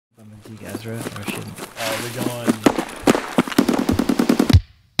Do you guys right? Or shouldn't? We're going...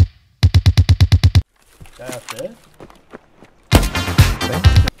 Guy up there? Where?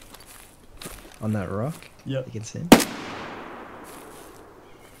 On that rock? Yep. You can see him?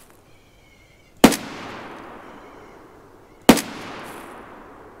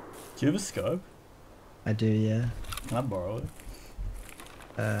 Do you have a scope? I do, yeah. Can I borrow it?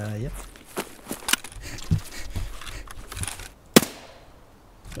 Yep.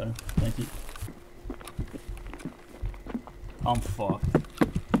 So, thank you. I'm fucked.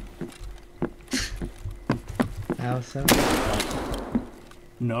 How so?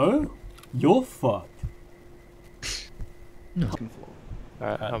 No? You're fucked. No.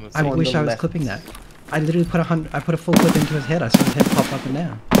 Alright, I wish I was clipping that. I literally put a full clip into his head. I saw his head pop up and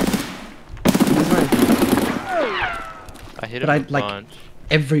down. I hit him But a bunch. like,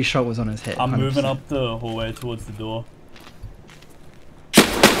 every shot was on his head. I'm 100%. moving up the hallway towards the door.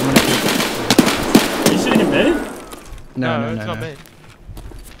 Are you shooting at me? No, it's not me.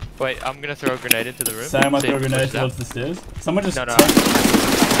 Wait, I'm gonna throw a grenade into the room. Sam, I See throw a if it grenade pushes towards out. the stairs. Someone just... No.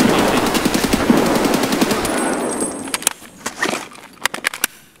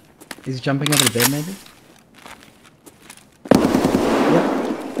 He's jumping over the bed, maybe?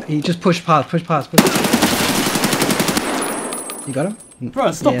 Yep. He just pushed past. You got him?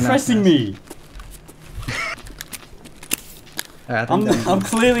 Bro, stop pressing me! Alright, I'm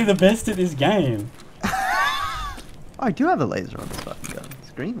clearly the best at this game. I do have a laser on this fucking gun. It's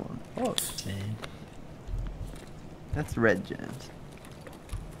a green one. Oh, man. That's red gems.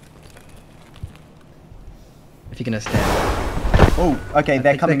 If you're gonna stand. Oh, okay,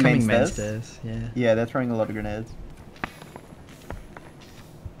 they're coming main stairs. stairs. Yeah. Yeah, they're throwing a lot of grenades.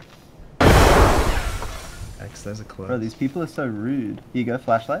 X, those are close. Bro, these people are so rude. Here you go,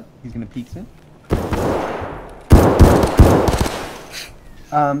 flashlight. He's gonna peek soon.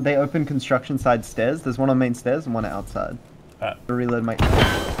 They open construction side stairs. There's one on main stairs and one outside. Reload my...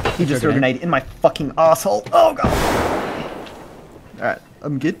 He just threw a grenade in my fucking asshole. Oh god. Alright,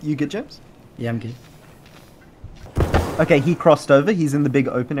 I'm good. You good, James? Yeah, I'm good. Okay, he crossed over. He's in the big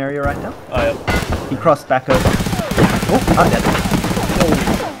open area right now. Oh, yep. He crossed back over. Oh, I'm dead. Oh.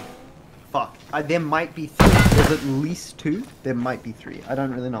 Fuck. There might be three. There's at least two. There might be three. I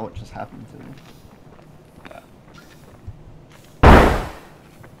don't really know what just happened to me.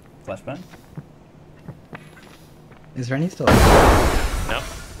 Flashbang? Is there any still? No.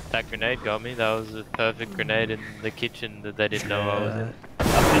 That grenade got me. That was a perfect grenade in the kitchen that they didn't know I was in.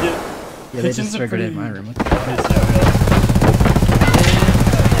 I figured... Yeah, they just threw a grenade in my room. What the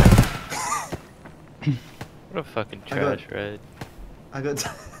What a fucking trash raid. I got...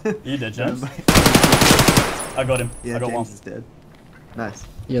 You dead, James? I got him. Yeah, I got James one. is dead. Nice.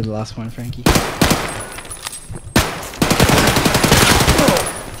 You're the last one, Frankie.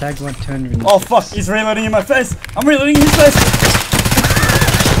 Tag 100. Oh fuck, he's reloading in my face! I'm reloading in his face!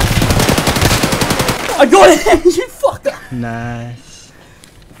 I got him! You fucker! Nice.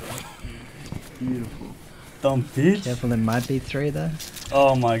 Beautiful. Dumb bitch. Careful, there might be three there.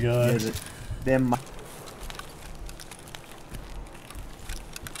 Oh my god. Yeah, they're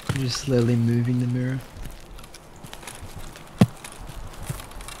You're just slowly moving the mirror.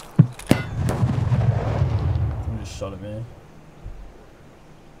 Someone just shot at me.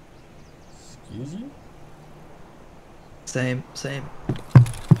 Excuse you? Same.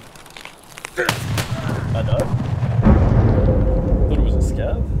 I died. Thought it was a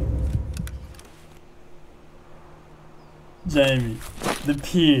scab. Jamie, the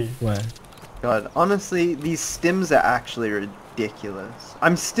peer. Where? God, honestly, these stims are actually ridiculous.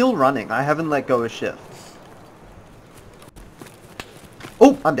 I'm still running. I haven't let go of shift.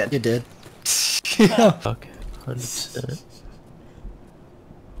 Oh, I'm dead. You're dead. Fuck. 100%.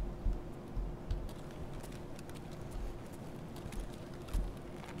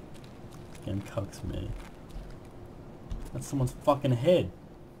 Game cucks me. That's someone's fucking head.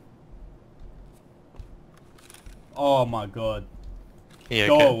 Oh my god. Yeah,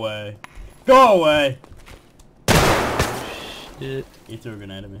 Go okay. away. Go away! Shit. He threw a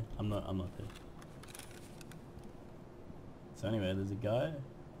grenade at me. I'm not dead. So anyway, there's a guy.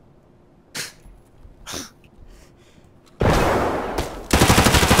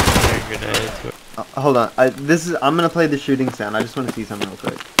 Grenades. Hold on. I'm gonna play the shooting sound. I just want to see something real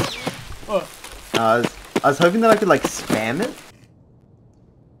quick. What? I was hoping that I could like spam it.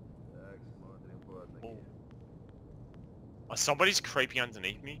 Oh, somebody's creeping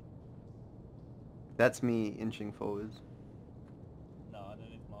underneath me. That's me inching forwards. No, I don't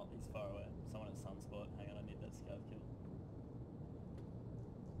need Mark. He's far away. Someone at Sunspot. Hang on, I need that scav kill.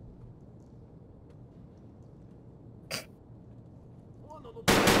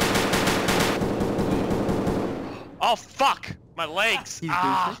 Oh fuck! My legs! He's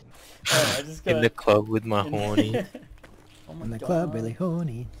Ah! Oh, I just got In the club with my horny. Oh my In the God. club, really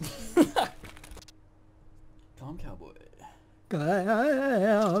horny. Calm cowboy.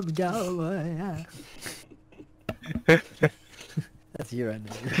 That's your end.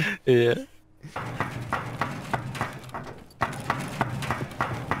 Yeah.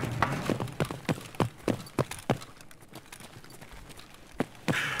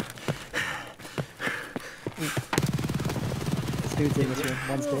 Dude's in this room.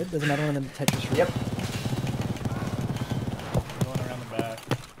 One's dead. There's another one in the Tetris room. Yep. Going around the back.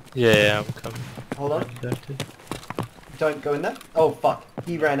 Yeah, I'm coming. Hold on. Don't go in there. Oh fuck.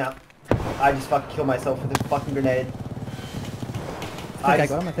 He ran out. I just fucking killed myself with a fucking grenade. I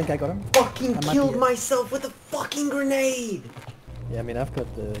think I got him. Fucking I might killed be it. myself with a fucking grenade! Yeah, I mean, I've got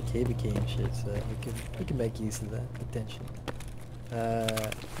the KB key and shit, so we can make use of that potential.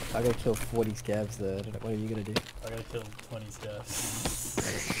 I gotta kill 40 scabs though. I don't know, what are you gonna do? I gotta kill 20 scabs.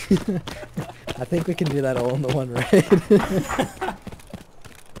 I think we can do that all in the one raid.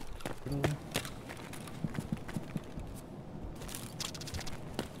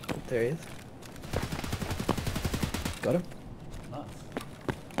 There he is. Got him. Nice.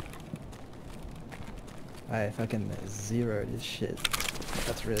 I fucking zeroed his shit.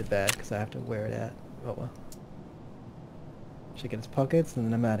 That's really bad because I have to wear it out. Oh well. Check in his pockets and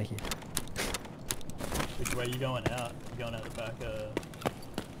then I'm out of here. Which way are you going out? You going out the back?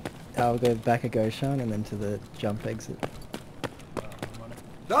 I'll go back of Goshan and then to the jump exit. I'm on it.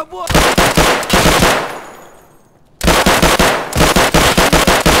 That one!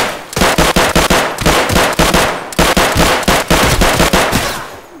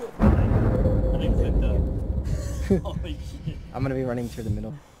 I didn't clip that. Holy shit. I'm gonna be running through the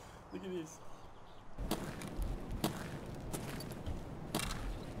middle. Look at this.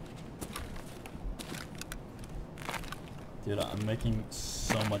 Dude, I'm making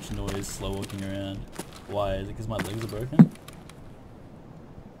so much noise slow walking around. Why? Is it because my legs are broken?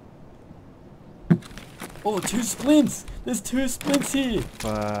 Oh, 2 splints! There's 2 splints here!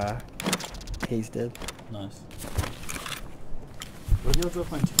 He's dead. Nice. What if you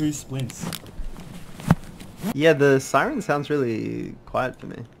find 2 splints? Yeah, the siren sounds really quiet for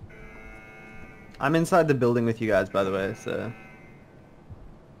me. I'm inside the building with you guys, by the way, so...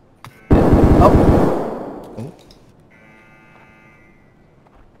 Oh!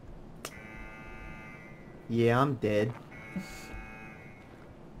 Yeah, I'm dead.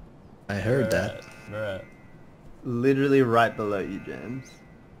 I heard that. Where at? Literally right below you, James.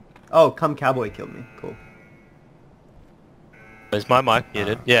 Oh, come cowboy killed me. Cool. Is my mic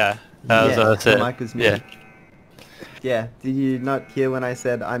muted? Yeah. That was Yeah, what I said. the mic was Yeah. muted. Yeah, did you not hear when I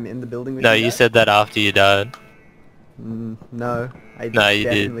said I'm in the building with No, you you guys? said that after you died. No, I No, you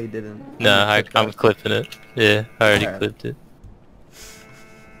did. definitely didn't. No, I'm clipping it. Yeah, I already Alright. clipped it.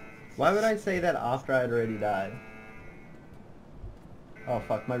 Why would I say that after I'd already died? Oh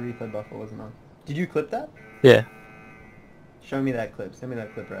fuck, my replay buffer wasn't on. Did you clip that? Yeah. Show me that clip. Send me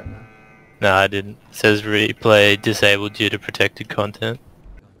that clip right now. No, I didn't. It says replay disabled due to protected content.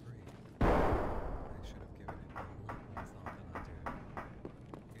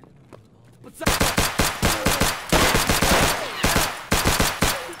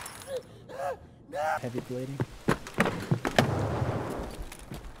 Heavy bleeding.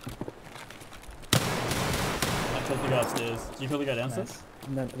 I killed the guy upstairs. Did you kill the guy downstairs? Nice.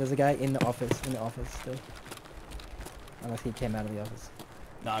 No, there's a guy in the office still. Unless he came out of the office.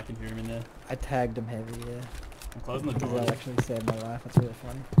 Nah, I can hear him in there. I tagged him heavy, yeah. I'm closing the Because door. that actually saved my life. That's really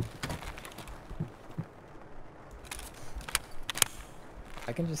funny.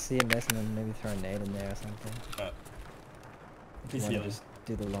 I can just see a mess and then maybe throw a nade in there or something. Alright. If He's you wanna healing. just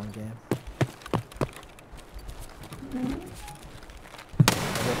do the long game. I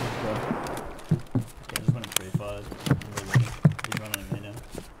just went in pre-fired. He's running at me now.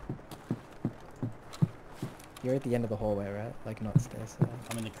 You're at the end of the hallway, right? Like not stairs. So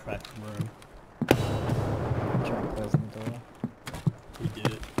I'm in the cracked room. try and close the door. He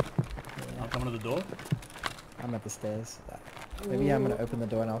did it. Yeah. I'm coming to the door. I'm at the stairs. Maybe I'm gonna open the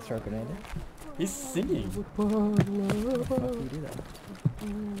door and I'll throw a grenade in. He's singing. How the fuck do you do that?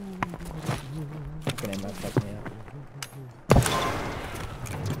 Grenade might fuck me up.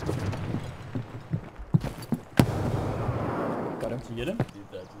 Got him. Did you get him?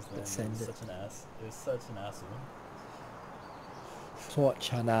 Dude, that just Let's then. send it. Such an ass. It was such an asshole.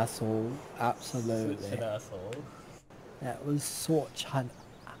 Such an asshole, absolutely. Such an asshole. That was such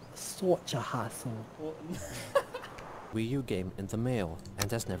a hassle. Wii U game in the mail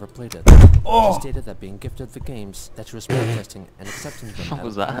and has never played it. Oh! She stated that being gifted the games, that she was playtesting and accepting them What out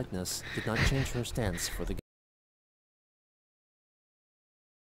was of that? politeness did not change her stance for the game.